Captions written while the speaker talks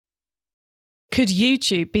Could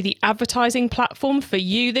YouTube be the advertising platform for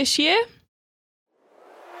you this year?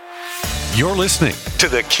 You're listening to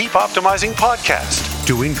the Keep Optimizing podcast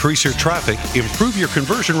to increase your traffic, improve your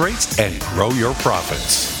conversion rates, and grow your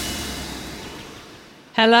profits.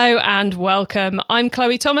 Hello and welcome. I'm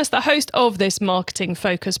Chloe Thomas, the host of this Marketing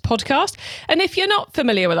Focus podcast. And if you're not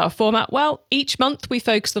familiar with our format, well, each month we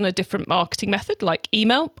focus on a different marketing method like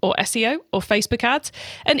email or SEO or Facebook ads.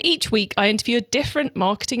 And each week I interview a different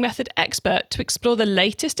marketing method expert to explore the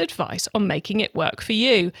latest advice on making it work for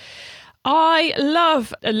you. I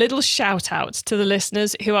love a little shout out to the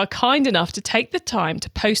listeners who are kind enough to take the time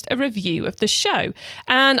to post a review of the show.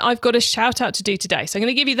 And I've got a shout out to do today. So I'm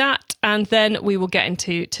going to give you that and then we will get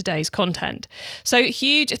into today's content. So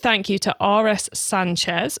huge thank you to RS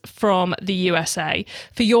Sanchez from the USA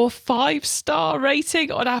for your 5-star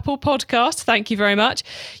rating on Apple Podcasts. Thank you very much.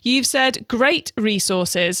 You've said great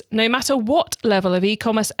resources. No matter what level of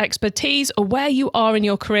e-commerce expertise or where you are in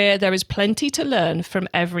your career, there is plenty to learn from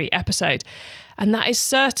every episode. And that is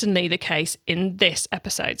certainly the case in this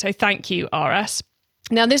episode. So thank you, RS.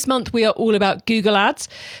 Now, this month we are all about Google Ads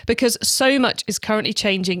because so much is currently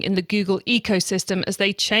changing in the Google ecosystem as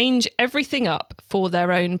they change everything up for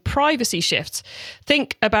their own privacy shifts.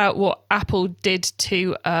 Think about what Apple did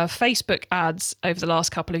to Facebook ads over the last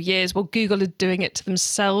couple of years. Well, Google are doing it to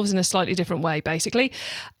themselves in a slightly different way, basically.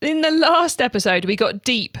 In the last episode, we got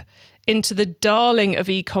deep into the darling of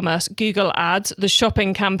e-commerce, Google Ads, the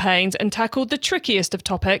shopping campaigns, and tackled the trickiest of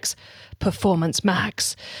topics, Performance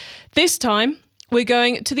Max. This time, we're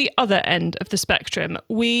going to the other end of the spectrum.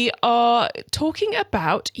 We are talking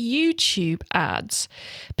about YouTube ads.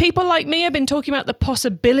 People like me have been talking about the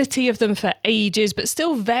possibility of them for ages, but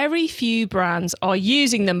still very few brands are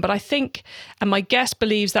using them. But I think, and my guest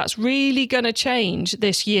believes, that's really going to change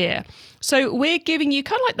this year. So we're giving you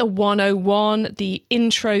kind of like the 101, the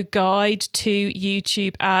intro guide to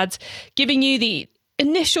YouTube ads, giving you the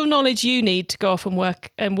initial knowledge you need to go off and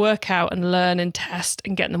work out and learn and test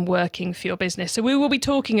and get them working for your business. So we will be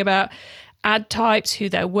talking about ad types, who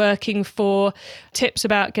they're working for, tips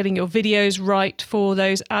about getting your videos right for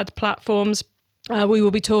those ad platforms. We will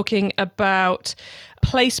be talking about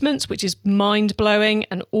placements, which is mind-blowing,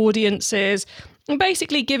 and audiences, and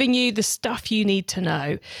basically giving you the stuff you need to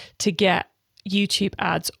know to get YouTube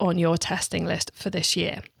ads on your testing list for this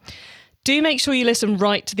year. Do make sure you listen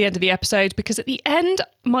right to the end of the episode because at the end,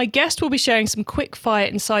 my guest will be sharing some quick fire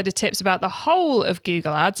insider tips about the whole of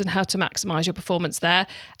Google Ads and how to maximize your performance there.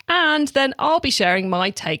 And then I'll be sharing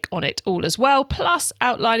my take on it all as well, plus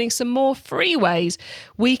outlining some more free ways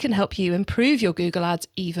we can help you improve your Google Ads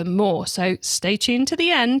even more. So stay tuned to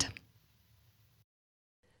the end.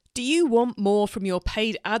 Do you want more from your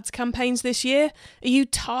paid ads campaigns this year? Are you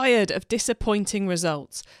tired of disappointing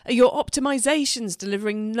results? Are your optimizations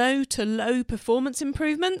delivering no to low performance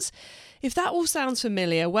improvements? If that all sounds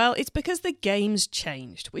familiar, well, it's because the game's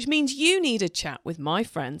changed, which means you need a chat with my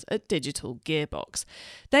friends at Digital Gearbox.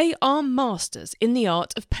 They are masters in the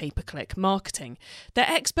art of pay-per-click marketing. Their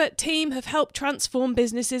expert team have helped transform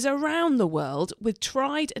businesses around the world with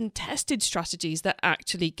tried and tested strategies that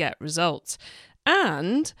actually get results.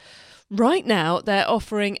 And right now, they're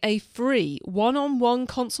offering a free one-on-one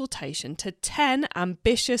consultation to 10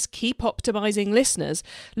 ambitious Keep Optimizing listeners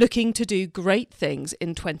looking to do great things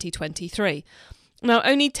in 2023. Now,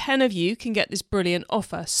 only 10 of you can get this brilliant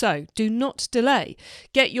offer, so do not delay.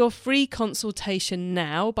 Get your free consultation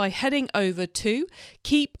now by heading over to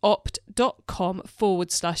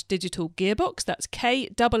keepopt.com/digital gearbox. That's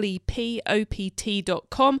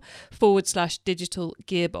keepopt.com/digital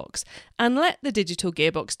gearbox. And let the Digital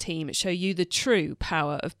Gearbox team show you the true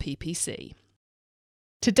power of PPC.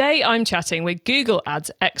 Today, I'm chatting with Google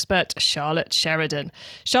Ads expert Charlotte Sheridan.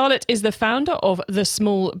 Charlotte is the founder of The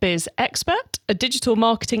Small Biz Expert, a digital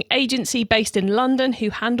marketing agency based in London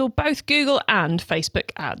who handle both Google and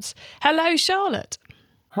Facebook ads. Hello, Charlotte.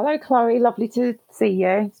 Hello, Chloe. Lovely to see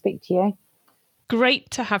you, speak to you.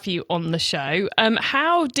 Great to have you on the show.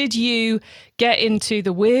 How did you get into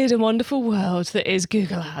the weird and wonderful world that is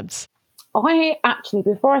Google Ads? I actually,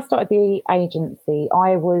 before I started the agency,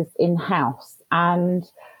 I was in-house. And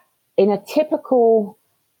in a typical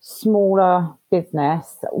smaller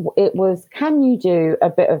business, it was, can you do a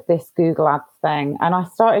bit of this Google Ads thing? And I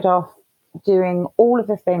started off doing all of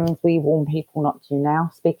the things we warn people not to now,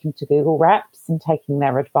 speaking to Google reps and taking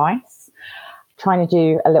their advice, trying to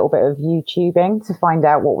do a little bit of YouTubing to find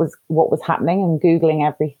out what was happening and Googling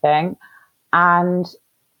everything. And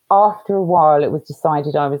after a while, it was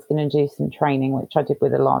decided I was going to do some training, which I did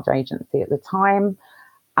with a large agency at the time,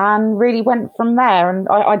 and really went from there. And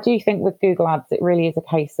I do think with Google Ads, it really is a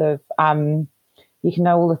case of you can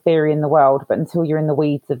know all the theory in the world, but until you're in the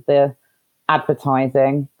weeds of the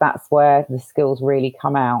advertising, that's where the skills really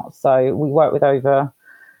come out. So we work with over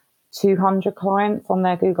 200 clients on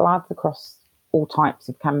their Google ads across all types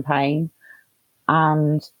of campaign,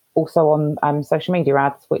 and also on social media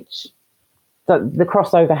ads, which the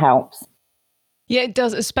crossover helps. Yeah, it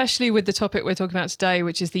does, especially with the topic we're talking about today,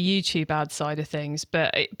 which is the YouTube ad side of things.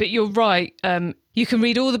 But you're right. You can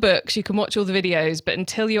read all the books, you can watch all the videos, but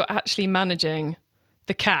until you're actually managing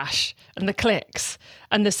the cash and the clicks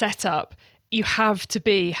and the setup, you have to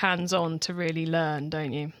be hands-on to really learn,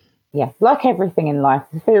 don't you? Yeah, like everything in life,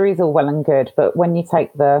 the theory is all well and good, but when you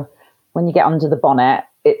get under the bonnet,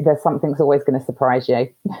 there's something's always going to surprise you.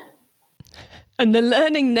 And the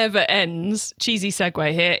learning never ends. Cheesy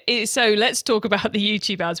segue here. So let's talk about the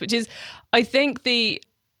YouTube ads, which is, I think, the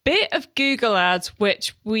bit of Google ads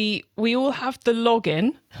which we all have the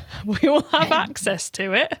login, we all have access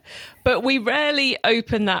to it, but we rarely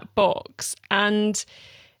open that box. And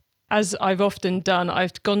as I've often done,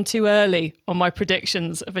 I've gone too early on my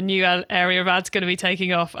predictions of a new area of ads going to be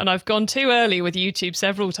taking off, and I've gone too early with YouTube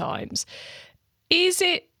several times. Is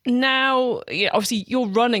it now, obviously you're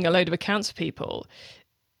running a load of accounts for people.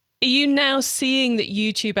 Are you now seeing that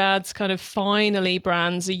YouTube ads kind of finally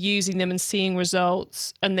brands are using them and seeing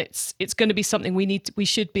results, and it's going to be something we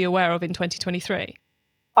should be aware of in 2023?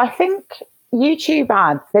 I think YouTube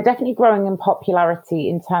ads, they're definitely growing in popularity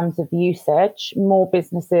in terms of usage. More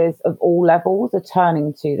businesses of all levels are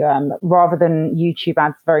turning to them rather than YouTube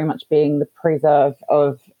ads very much being the preserve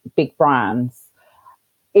of big brands.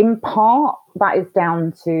 In part, that is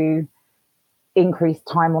down to increased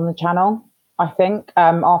time on the channel. I think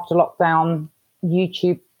after lockdown,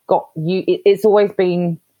 YouTube it's always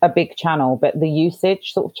been a big channel, but the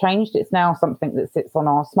usage sort of changed. It's now something that sits on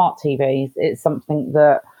our smart TVs. It's something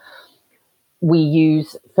that we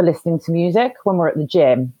use for listening to music when we're at the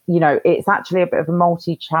gym. It's actually a bit of a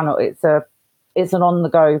multi-channel. It's an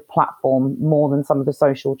on-the-go platform more than some of the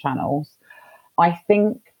social channels. I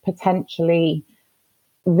think potentially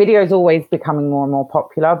video is always becoming more and more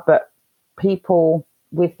popular, but people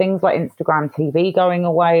with things like Instagram TV going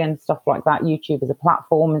away and stuff like that, YouTube as a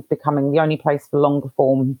platform is becoming the only place for longer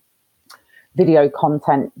form video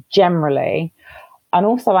content generally. And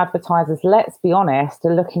also advertisers, let's be honest,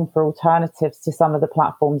 are looking for alternatives to some of the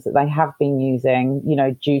platforms that they have been using,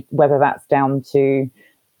 whether that's down to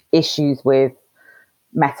issues with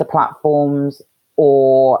Meta platforms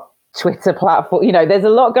or Twitter platform. There's a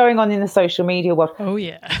lot going on in the social media world. Oh,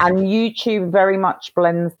 yeah. And YouTube very much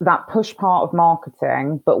blends that push part of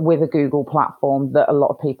marketing, but with a Google platform that a lot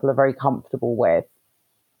of people are very comfortable with.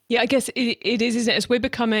 Yeah, I guess it is, isn't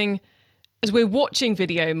it? As we're watching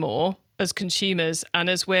video more as consumers, and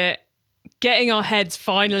as we're getting our heads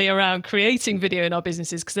finally around creating video in our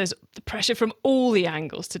businesses, because there's the pressure from all the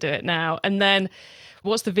angles to do it now. And then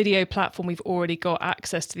what's the video platform we've already got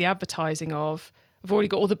access to the advertising of? We've already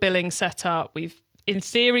got all the billing set up. We've, in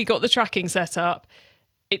theory, got the tracking set up.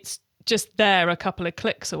 It's just there a couple of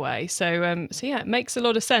clicks away. So yeah, it makes a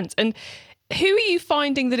lot of sense. And who are you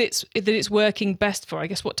finding that it's working best for? I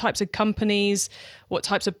guess what types of companies, what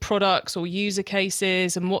types of products or user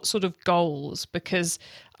cases, and what sort of goals? Because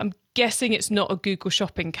I'm guessing it's not a Google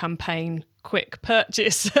Shopping campaign, quick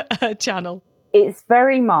purchase channel. It's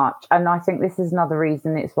very much, and I think this is another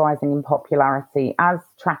reason it's rising in popularity. As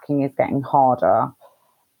tracking is getting harder,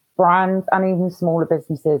 brands and even smaller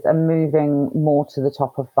businesses are moving more to the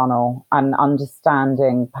top of funnel and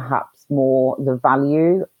understanding perhaps more the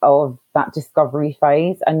value of that discovery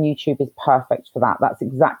phase. And YouTube is perfect for that. That's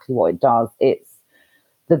exactly what it does. It's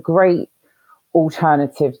the great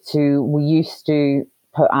alternative to, we used to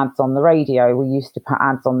put ads on the radio, we used to put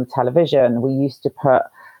ads on the television, we used to put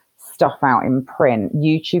stuff out in print.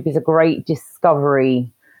 YouTube is a great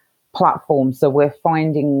discovery platform. So we're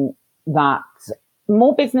finding that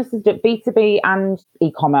more businesses do B2B and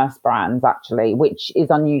e-commerce brands, actually, which is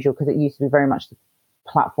unusual because it used to be very much the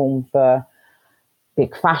platform for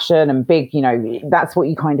big fashion and big, that's what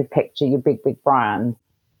you kind of picture, your big brands.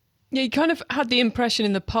 Yeah, you kind of had the impression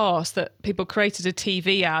in the past that people created a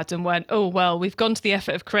TV ad and went, oh, well, we've gone to the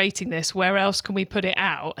effort of creating this. Where else can we put it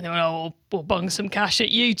out? And they went, oh, we'll bung some cash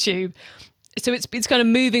at YouTube. So it's kind of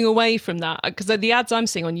moving away from that, because the ads I'm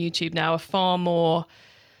seeing on YouTube now are far more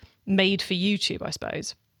made for YouTube, I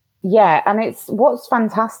suppose. Yeah, and it's what's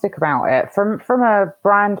fantastic about it from a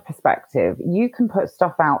brand perspective, you can put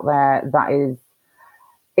stuff out there that is,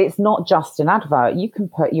 it's not just an advert. You can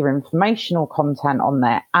put your informational content on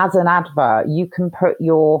there as an advert. You can put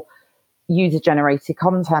your user-generated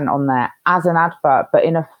content on there as an advert, but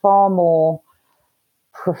in a far more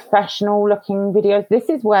professional looking videos. This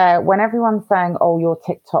is where, when everyone's saying, oh, your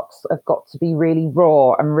TikToks have got to be really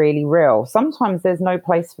raw and really real, sometimes there's no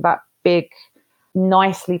place for that big,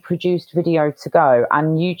 nicely produced video to go,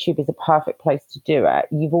 and YouTube is a perfect place to do it.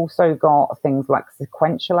 You've also got things like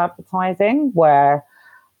sequential advertising where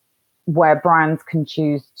brands can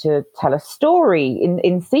choose to tell a story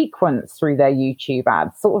in sequence through their YouTube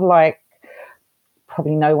ads, sort of like,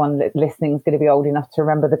 probably no one listening is going to be old enough to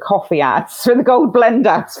remember the coffee ads, or the Gold Blend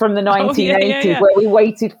ads from the 1980s, where we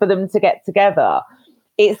waited for them to get together.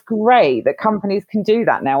 It's great that companies can do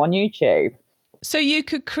that now on YouTube. So you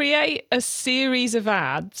could create a series of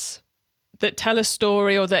ads that tell a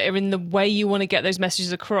story or that are in the way you want to get those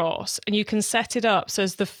messages across. And you can set it up so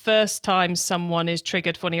as the first time someone is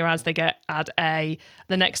triggered for one of your ads, they get ad A,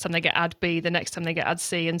 the next time they get ad B, the next time they get ad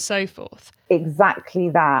C, and so forth. Exactly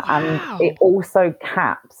that. Wow. And it also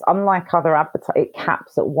caps, unlike other it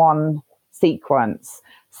caps at one sequence.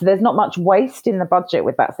 So there's not much waste in the budget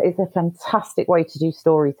with that. So it's a fantastic way to do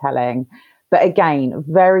storytelling. But again,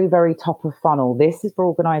 very, very top of funnel. This is for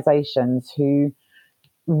organizations who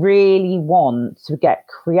really want to get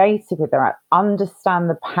creative with their ad, understand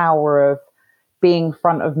the power of being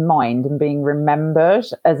front of mind and being remembered,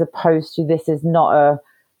 as opposed to this is not a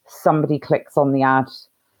somebody clicks on the ad,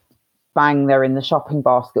 bang, they're in the shopping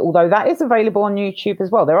basket. Although that is available on YouTube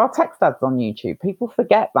as well. There are text ads on YouTube. People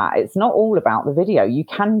forget that. It's not all about the video. You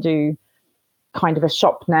can do kind of a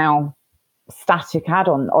shop now static ad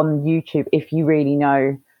on YouTube if you really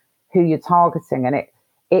know who you're targeting. And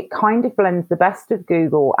it kind of blends the best of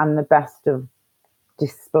Google and the best of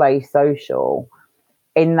display social,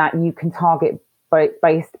 in that you can target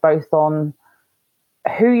based both on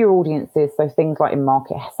who your audience is. So things like in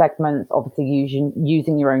market segments, obviously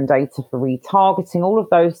using your own data for retargeting, all of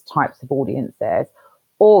those types of audiences,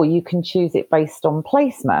 or you can choose it based on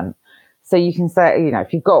placement. So you can say,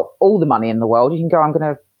 if you've got all the money in the world, you can go, I'm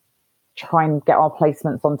going to try and get our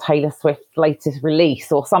placements on Taylor Swift's latest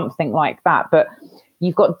release or something like that. But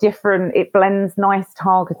you've got it blends nice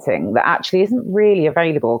targeting that actually isn't really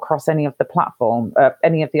available across any of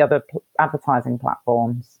the other advertising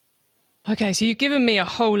platforms. Okay, so you've given me a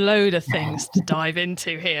whole load of things to dive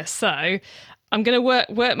into here. So I'm going to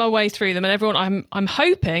work my way through them. And everyone, I'm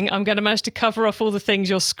hoping I'm going to manage to cover off all the things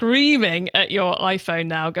you're screaming at your iPhone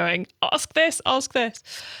now, going, ask this, ask this.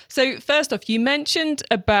 So first off, you mentioned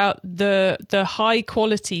about the high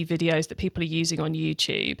quality videos that people are using on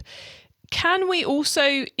YouTube. Can we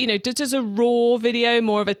also, does a raw video,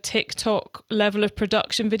 more of a TikTok level of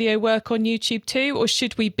production video work on YouTube too? Or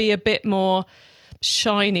should we be a bit more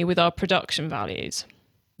shiny with our production values?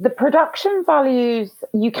 The production values,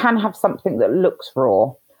 you can have something that looks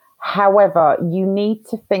raw. However, you need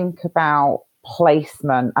to think about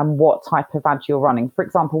placement and what type of ad you're running. For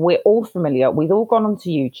example, we're all familiar. We've all gone onto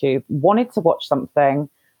YouTube, wanted to watch something,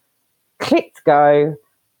 clicked go,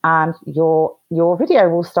 and your video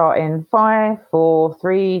will start in 5, 4,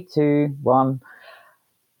 3, 2, 1.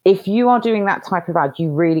 If you are doing that type of ad, you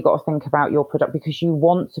really got to think about your product, because you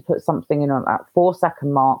want to put something in on that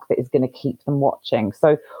 4-second mark that is going to keep them watching.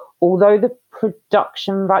 So although the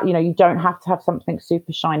production, you don't have to have something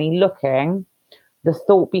super shiny looking, the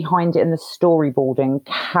thought behind it and the storyboarding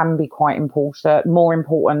can be quite important, more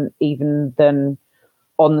important even than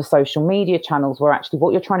on the social media channels, where actually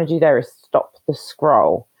what you're trying to do there is stop the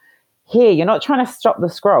scroll. Here, you're not trying to stop the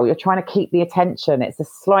scroll. You're trying to keep the attention. It's a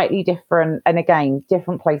slightly different, and again,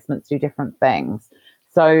 different placements do different things.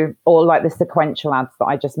 So, or like the sequential ads that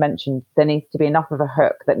I just mentioned, there needs to be enough of a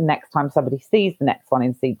hook that next time somebody sees the next one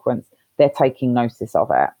in sequence, they're taking notice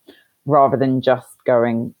of it, rather than just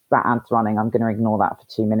going, that ad's running, I'm going to ignore that for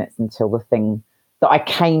 2 minutes until the thing that I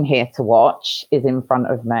came here to watch is in front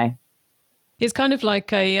of me. It's kind of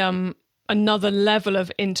like another level of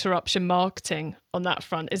interruption marketing on that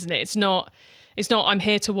front, isn't it? It's not I'm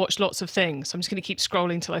here to watch lots of things, so I'm just going to keep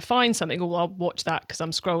scrolling till I find something, or I'll watch that because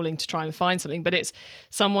I'm scrolling to try and find something. But it's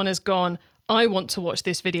someone has gone, I want to watch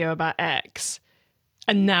this video about X,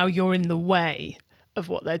 and now you're in the way of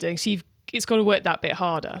what they're doing. So it's got to work that bit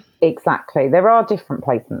harder. Exactly. There are different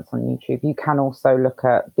placements on YouTube. You can also look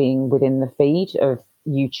at being within the feed of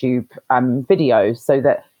YouTube videos, so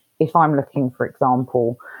that if I'm looking, for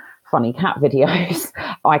example, funny cat videos,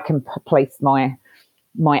 I can place my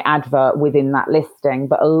advert within that listing.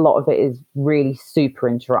 But a lot of it is really super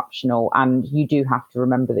interruptional, and you do have to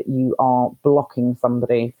remember that you are blocking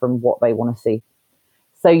somebody from what they want to see.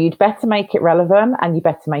 So you'd better make it relevant, and you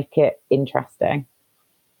better make it interesting.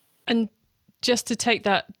 And just to take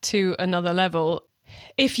that to another level,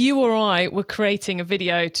 if you or I were creating a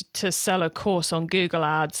video to sell a course on Google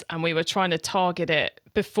Ads, and we were trying to target it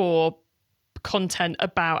before content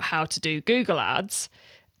about how to do Google Ads,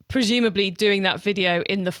 presumably doing that video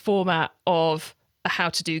in the format of a how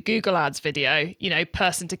to do Google Ads video,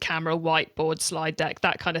 person to camera, whiteboard, slide deck,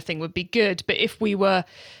 that kind of thing would be good. But if we were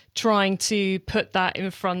trying to put that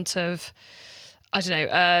in front of,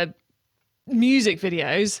 music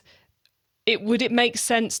videos, would it make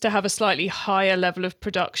sense to have a slightly higher level of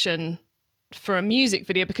production for a music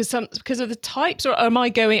video because of the types, or am I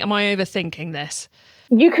overthinking this?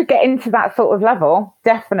 You could get into that sort of level,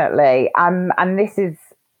 definitely. And this is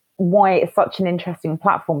why it's such an interesting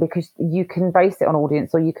platform, because you can base it on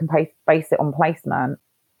audience or you can base it on placement,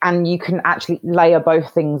 and you can actually layer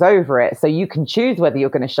both things over it. So you can choose whether you're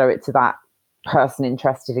going to show it to that person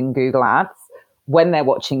interested in Google Ads when they're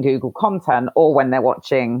watching Google content or when they're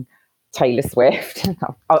watching Taylor Swift.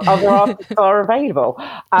 Other artists are available.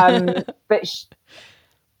 It's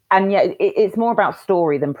more about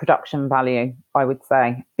story than production value, I would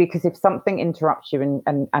say, because if something interrupts you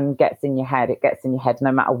and gets in your head, it gets in your head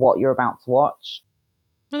no matter what you're about to watch.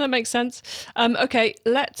 Well, that makes sense. Okay,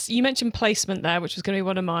 you mentioned placement there, which was going to be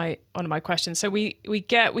one of my questions. So we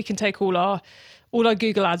can take all our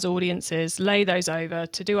Google Ads audiences, lay those over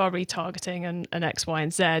to do our retargeting and X, Y,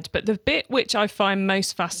 and Z. But the bit which I find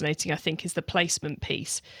most fascinating, I think, is the placement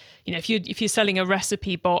piece. If you're selling a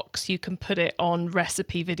recipe box, you can put it on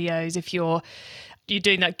recipe videos. If you're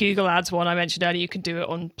doing that Google Ads one I mentioned earlier, you can do it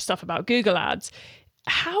on stuff about Google Ads.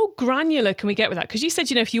 How granular can we get with that? Because you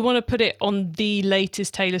said, if you want to put it on the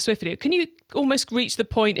latest Taylor Swift video, can you almost reach the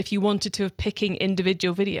point if you wanted to of picking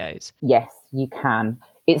individual videos? Yes, you can.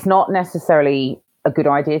 It's not necessarily a good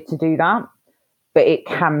idea to do that, but it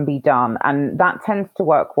can be done. And that tends to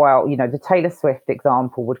work well. The Taylor Swift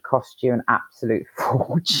example would cost you an absolute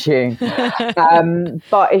fortune.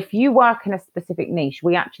 But if you work in a specific niche,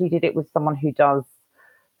 we actually did it with someone who does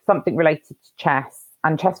something related to chess,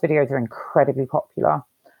 and chess videos are incredibly popular.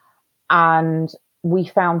 And we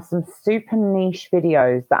found some super niche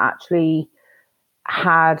videos that actually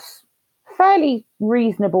had fairly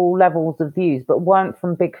reasonable levels of views, but weren't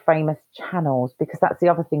from big famous channels, because that's the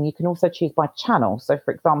other thing. You can also choose by channel. So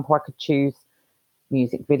for example, I could choose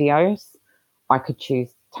music videos. I could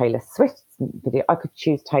choose Taylor Swift's video. I could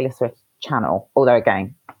choose Taylor Swift's channel, although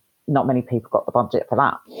again, not many people got the budget for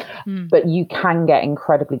that. But you can get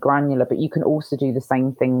incredibly granular, but you can also do the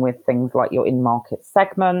same thing with things like your in-market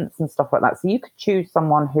segments and stuff like that. So you could choose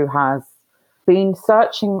someone who has been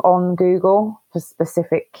searching on Google for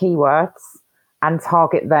specific keywords and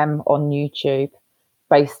target them on YouTube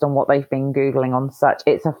based on what they've been Googling on search.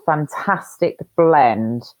 It's a fantastic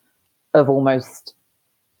blend of almost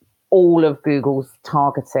all of Google's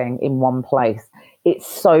targeting in one place. It's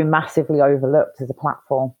so massively overlooked as a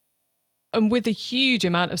platform. And with a huge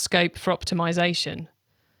amount of scope for optimization.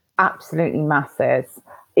 Absolutely massive.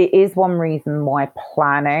 It is one reason why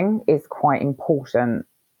planning is quite important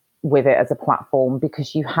with it as a platform,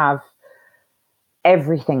 because you have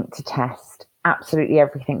everything to test, absolutely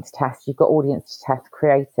everything to test. You've got audience to test,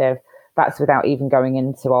 creative. That's without even going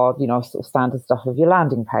into our, sort of standard stuff of your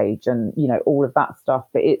landing page and, all of that stuff.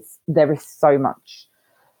 But there is so much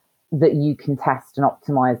that you can test and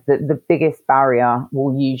optimize. The biggest barrier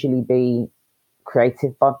will usually be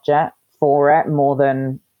creative budget for it, more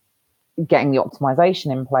than getting the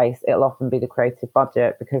optimization in place. It'll often be the creative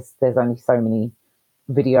budget, because there's only so many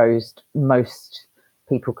videos most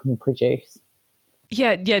people can produce.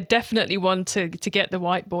 Yeah, definitely one to get the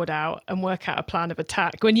whiteboard out and work out a plan of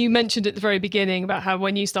attack. When you mentioned at the very beginning about how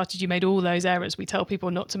when you started you made all those errors we tell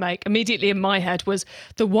people not to make, immediately in my head was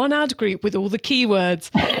the one ad group with all the keywords.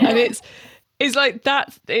 And it's like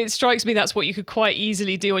that. It strikes me that's what you could quite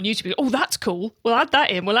easily do on YouTube. Oh, that's cool. We'll add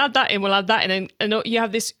that in. We'll add that in. We'll add that in. And you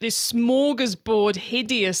have this smorgasbord,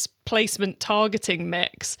 hideous placement targeting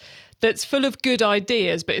mix that's full of good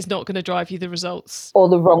ideas, but is not going to drive you the results. Or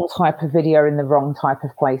the wrong type of video in the wrong type of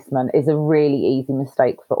placement is a really easy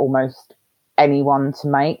mistake for almost anyone to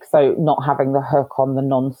make. So not having the hook on the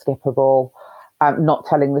non-skippable, not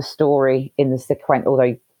telling the story in the sequence,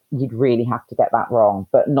 although you'd really have to get that wrong,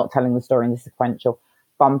 but not telling the story in the sequential.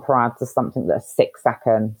 Bumper ads are something that's 6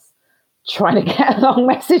 seconds. Trying to get a long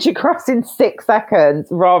message across in 6 seconds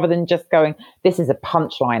rather than just going, this is a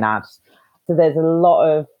punchline ad. So there's a lot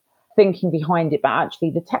of thinking behind it, but actually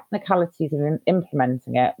the technicalities of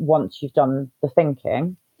implementing it, once you've done the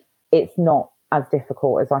thinking, it's not as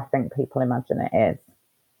difficult as I think people imagine it is.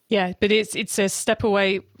 Yeah, but it's a step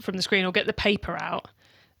away from the screen, or get the paper out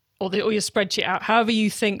or your spreadsheet out, however you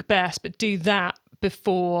think best, but do that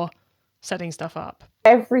before setting stuff up.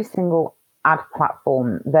 Every single ad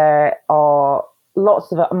platform, there are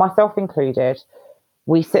lots of, myself included,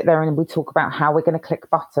 we sit there and we talk about how we're going to click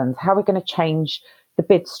buttons, how we're going to change the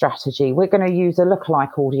bid strategy. We're going to use a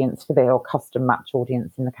lookalike audience for or custom match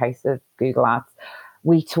audience in the case of Google Ads.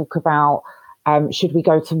 We talk about should we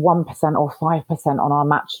go to 1% or 5% on our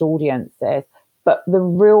matched audiences? But the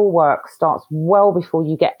real work starts well before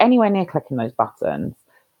you get anywhere near clicking those buttons.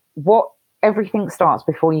 Everything starts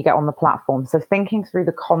before you get on the platform. So thinking through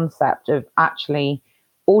the concept of actually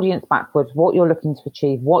audience backwards, what you're looking to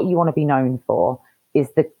achieve, what you want to be known for is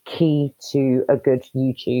the key to a good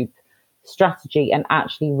YouTube strategy, and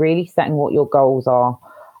actually really setting what your goals are,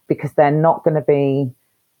 because they're not going to be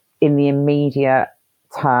in the immediate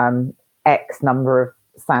term X number of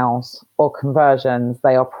sales or conversions.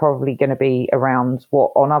 They are probably going to be around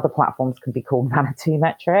what on other platforms can be called vanity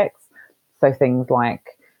metrics. So things like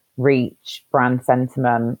reach, brand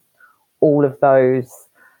sentiment, all of those,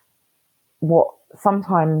 what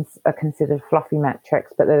sometimes are considered fluffy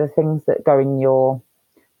metrics, but they're the things that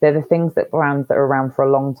they're the things that brands that are around for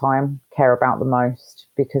a long time care about the most,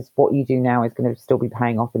 because what you do now is going to still be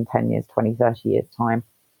paying off in 10 years, 20, 30 years time.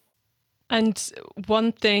 And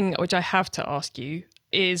one thing which I have to ask you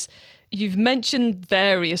is, you've mentioned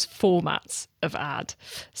various formats of ad.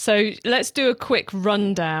 So let's do a quick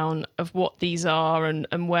rundown of what these are and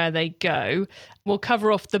where they go. We'll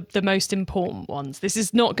cover off the most important ones. This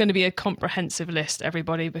is not going to be a comprehensive list,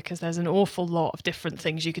 everybody, because there's an awful lot of different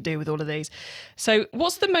things you could do with all of these. So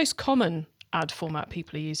what's the most common ad format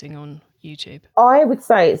people are using on YouTube? I would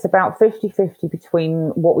say it's about 50-50 between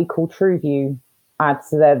what we call TrueView ads.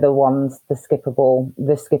 So they're the ones, the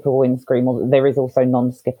skippable in screen, or there is also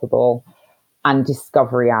non-skippable, and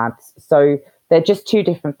discovery ads. So they're just two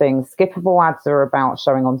different things. Skippable ads are about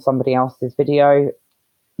showing on somebody else's video.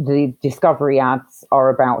 The discovery ads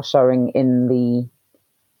are about showing in the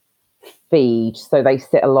feed. So they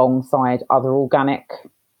sit alongside other organic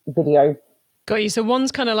video. Got you. So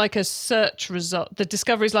one's kind of like a search result. The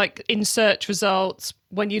discovery is like in search results.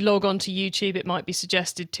 When you log on to YouTube, it might be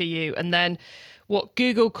suggested to you. And then what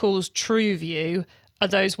Google calls TrueView are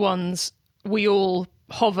those ones we all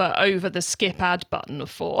hover over the skip ad button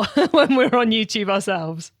for when we're on YouTube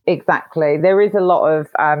ourselves. Exactly. There is a lot of,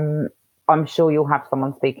 I'm sure you'll have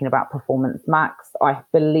someone speaking about Performance Max. I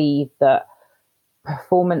believe that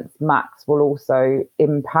Performance Max will also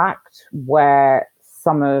impact where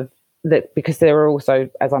some of because there are also,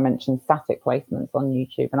 as I mentioned, static placements on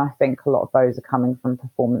YouTube. And I think a lot of those are coming from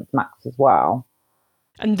Performance Max as well.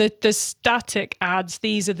 And the static ads,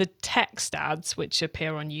 these are the text ads which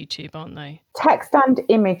appear on YouTube, aren't they? Text and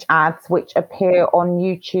image ads which appear on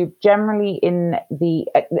YouTube generally and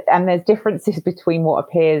there's differences between what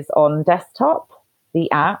appears on desktop,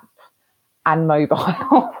 the app, and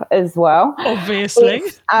mobile as well. Obviously.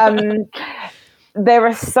 There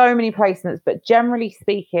are so many placements, but generally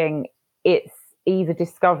speaking, it's either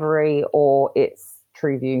discovery or it's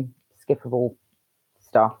TrueView, skippable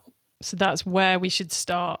stuff. So that's where we should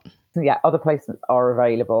start. Yeah, other placements are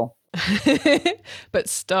available. But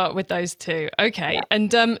start with those two. Okay. Yeah.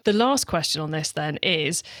 And the last question on this then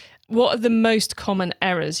is, what are the most common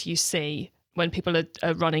errors you see when people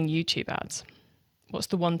are running YouTube ads? What's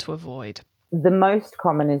the one to avoid? The most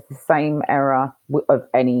common is the same error of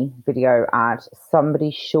any video ad.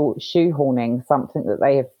 Somebody shoehorning something that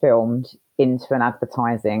they have filmed into an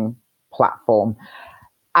advertising platform.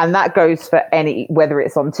 And that goes for whether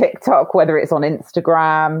it's on TikTok, whether it's on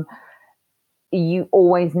Instagram. You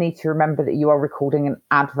always need to remember that you are recording an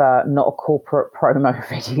advert, not a corporate promo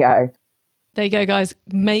video. There you go, guys.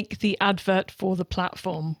 Make the advert for the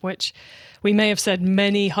platform, which we may have said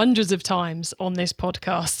many hundreds of times on this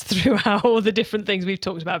podcast throughout all the different things we've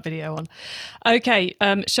talked about video on. Okay,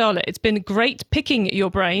 Charlotte, it's been great picking your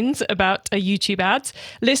brains about YouTube ads.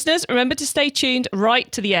 Listeners, remember to stay tuned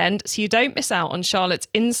right to the end so you don't miss out on Charlotte's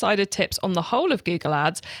insider tips on the whole of Google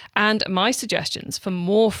Ads and my suggestions for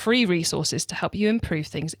more free resources to help you improve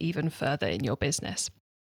things even further in your business.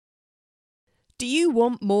 Do you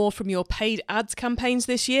want more from your paid ads campaigns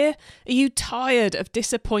this year? Are you tired of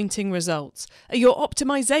disappointing results? Are your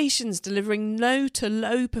optimizations delivering no to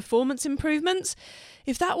low performance improvements?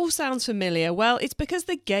 If that all sounds familiar, well, it's because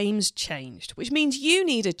the game's changed, which means you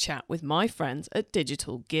need a chat with my friends at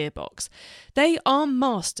Digital Gearbox. They are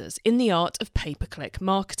masters in the art of pay-per-click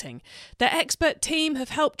marketing. Their expert team have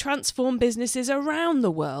helped transform businesses around the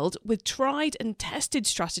world with tried and tested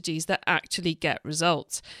strategies that actually get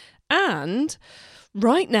results. And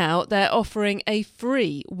right now, they're offering a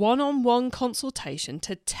free one-on-one consultation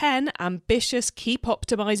to 10 ambitious Keep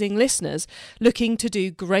Optimizing listeners looking to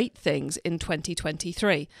do great things in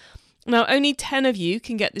 2023. Now, only 10 of you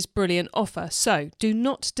can get this brilliant offer, so do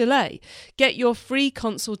not delay. Get your free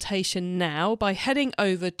consultation now by heading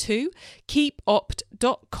over to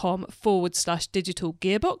keepopt.com/digital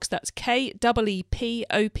gearbox. That's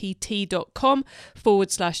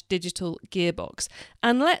keepopt.com/digital gearbox.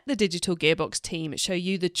 And let the Digital Gearbox team show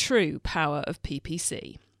you the true power of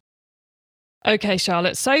PPC. Okay,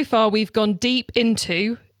 Charlotte, so far we've gone deep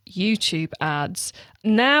into YouTube ads.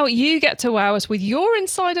 Now you get to wow us with your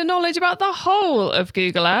insider knowledge about the whole of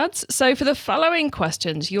Google Ads. So for the following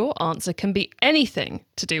questions, your answer can be anything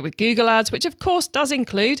to do with Google Ads, which of course does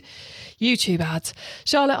include YouTube ads.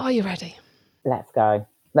 Charlotte, are you ready? Let's go.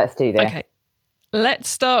 Let's do this. Okay. Let's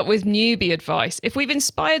start with newbie advice. If we've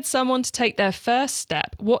inspired someone to take their first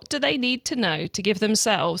step, what do they need to know to give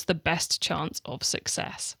themselves the best chance of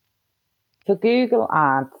success? For Google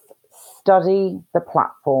Ads, study the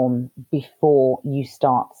platform before you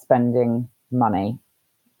start spending money.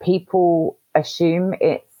 People assume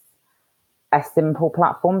it's a simple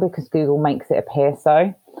platform because Google makes it appear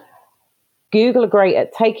so. Google are great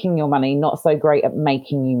at taking your money, not so great at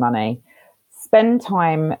making you money. Spend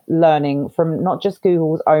time learning from not just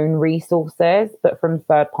Google's own resources, but from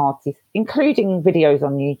third parties, including videos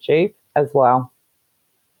on YouTube as well.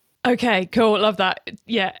 Okay, cool. Love that.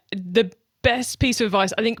 Yeah, the best piece of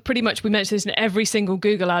advice, I think pretty much we mention this in every single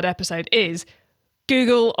Google ad episode, is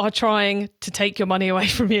Google are trying to take your money away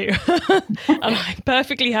from you. And I'm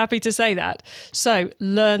perfectly happy to say that. So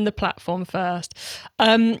learn the platform first.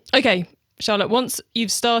 Okay, Charlotte, once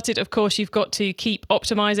you've started, of course, you've got to keep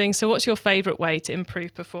optimizing. So what's your favorite way to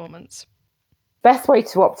improve performance? Best way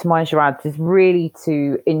to optimize your ads is really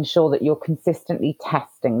to ensure that you're consistently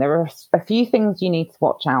testing. There are a few things you need to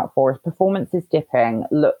watch out for. If performance is dipping,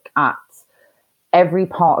 look at every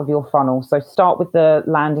part of your funnel. So start with the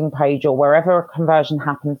landing page or wherever a conversion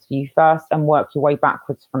happens for you first and work your way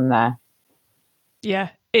backwards from there. Yeah,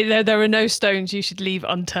 there are no stones you should leave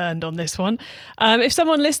unturned on this one. If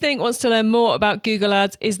someone listening wants to learn more about Google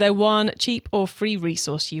Ads, is there one cheap or free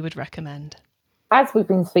resource you would recommend? As we've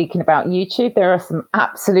been speaking about YouTube, there are some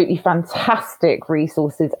absolutely fantastic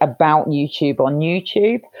resources about YouTube on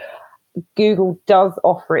YouTube. Google does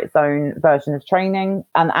offer its own version of training,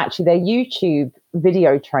 and actually their YouTube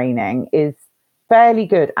video training is fairly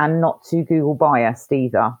good and not too Google biased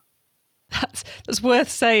either. That's worth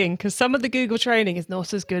saying, because some of the Google training is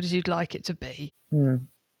not as good as you'd like it to be. So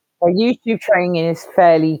YouTube training is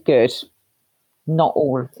fairly good. Not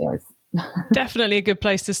all of it is. Definitely a good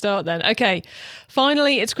place to start then. Okay,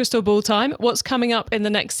 finally, it's crystal ball time. What's coming up in the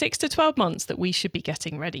next 6 to 12 months that we should be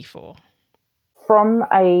getting ready for? From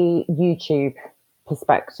a YouTube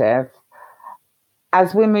perspective,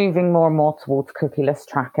 as we're moving more and more towards cookieless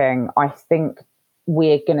tracking, I think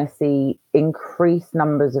we're going to see increased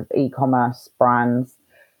numbers of e-commerce brands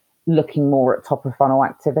looking more at top of funnel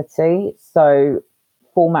activity. So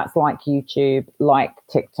formats like YouTube, like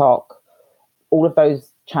TikTok, all of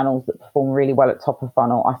those channels that perform really well at top of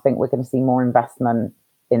funnel, I think we're going to see more investment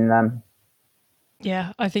in them.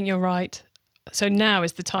 Yeah, I think you're right. So now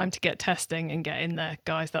is the time to get testing and get in there,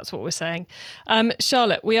 guys. That's what we're saying.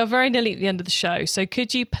 Charlotte, we are very nearly at the end of the show. So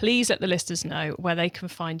could you please let the listeners know where they can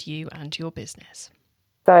find you and your business?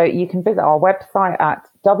 So you can visit our website at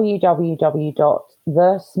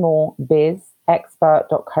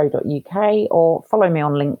www.thesmallbizexpert.co.uk or follow me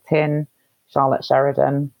on LinkedIn, Charlotte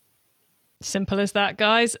Sheridan. Simple as that,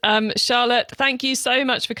 guys. Charlotte, thank you so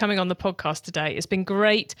much for coming on the podcast today. It's been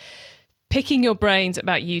great picking your brains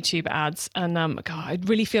about YouTube ads. And God, I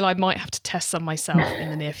really feel I might have to test some myself in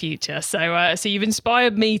the near future. So you've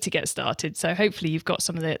inspired me to get started. So hopefully you've got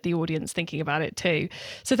some of the audience thinking about it too.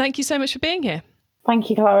 So thank you so much for being here.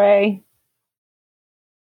 Thank you, Chloe.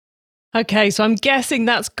 Okay, so I'm guessing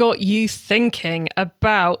that's got you thinking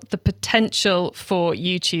about the potential for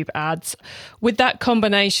YouTube ads with that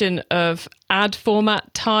combination of ad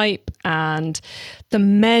format type and the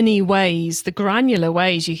many ways, the granular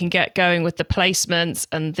ways you can get going with the placements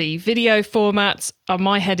and the video formats.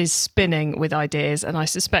 My head is spinning with ideas, and I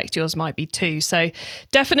suspect yours might be too. So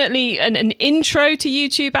definitely an intro to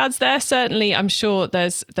YouTube ads there. Certainly, I'm sure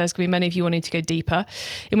there's going to be many of you wanting to go deeper,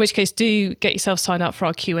 in which case do get yourself signed up for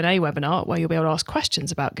our Q&A webinar where you'll be able to ask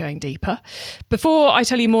questions about going deeper. Before I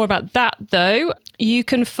tell you more about that, though, you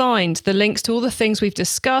can find the links to all the things we've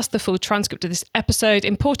discussed, the full transcript transcript of this episode,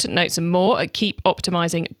 important notes and more at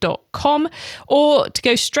keepoptimizing.com, or to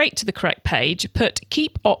go straight to the correct page, put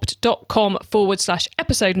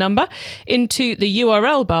keepopt.com/episode number into the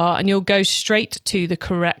URL bar and you'll go straight to the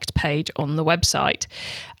correct page on the website.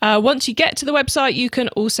 Once you get to the website, you can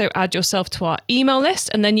also add yourself to our email list,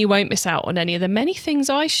 and then you won't miss out on any of the many things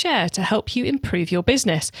I share to help you improve your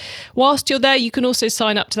business. Whilst you're there, you can also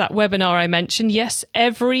sign up to that webinar I mentioned. Yes,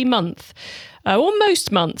 every month, or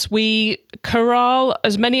most months, we corral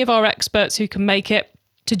as many of our experts who can make it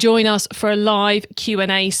to join us for a live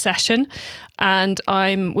Q&A session. And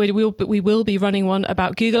we will be running one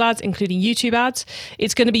about Google Ads, including YouTube ads.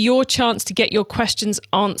 It's going to be your chance to get your questions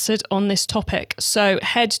answered on this topic. So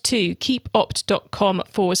head to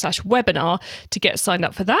keepopt.com/webinar to get signed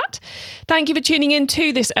up for that. Thank you for tuning in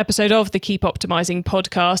to this episode of the Keep Optimizing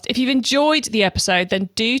podcast. If you've enjoyed the episode, then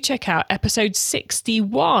do check out episode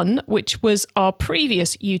 61, which was our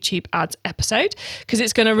previous YouTube ads episode, because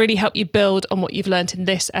it's going to really help you build on what you've learned in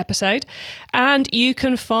this episode. And you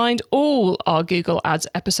can find all our Google Ads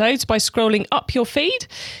episodes by scrolling up your feed.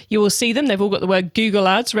 You will see them. They've all got the word Google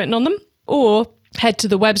Ads written on them. Or head to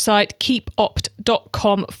the website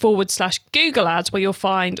keepopt.com/Google Ads, where you'll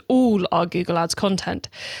find all our Google Ads content.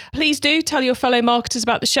 Please do tell your fellow marketers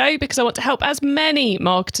about the show, because I want to help as many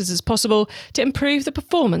marketers as possible to improve the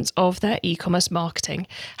performance of their e-commerce marketing.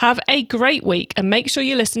 Have a great week and make sure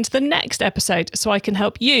you listen to the next episode so I can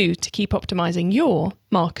help you to keep optimizing your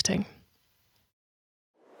marketing.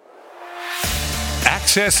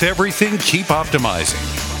 Access everything Keep Optimizing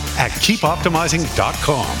at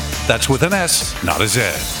keepoptimizing.com. That's with an S, not a Z.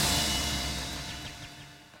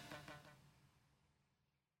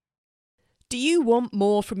 Do you want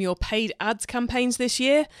more from your paid ads campaigns this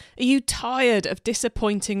year? Are you tired of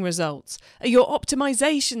disappointing results? Are your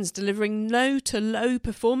optimizations delivering no to low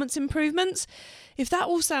performance improvements? If that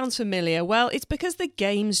all sounds familiar, well, it's because the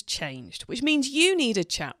game's changed, which means you need a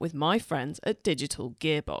chat with my friends at Digital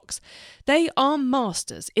Gearbox. They are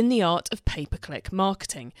masters in the art of pay-per-click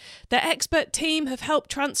marketing. Their expert team have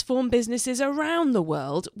helped transform businesses around the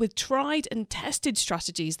world with tried and tested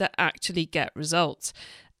strategies that actually get results.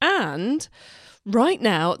 And right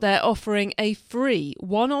now, they're offering a free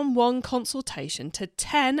one-on-one consultation to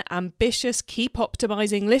 10 ambitious Keep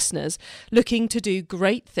Optimizing listeners looking to do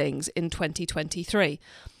great things in 2023.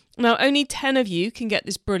 Now, only 10 of you can get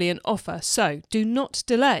this brilliant offer, so do not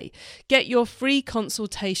delay. Get your free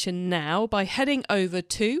consultation now by heading over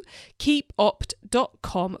to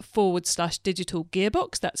keepopt.com/digital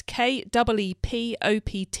gearbox. That's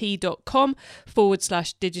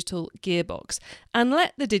keepopt.com/digital gearbox. And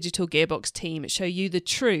let the Digital Gearbox team show you the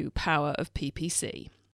true power of PPC.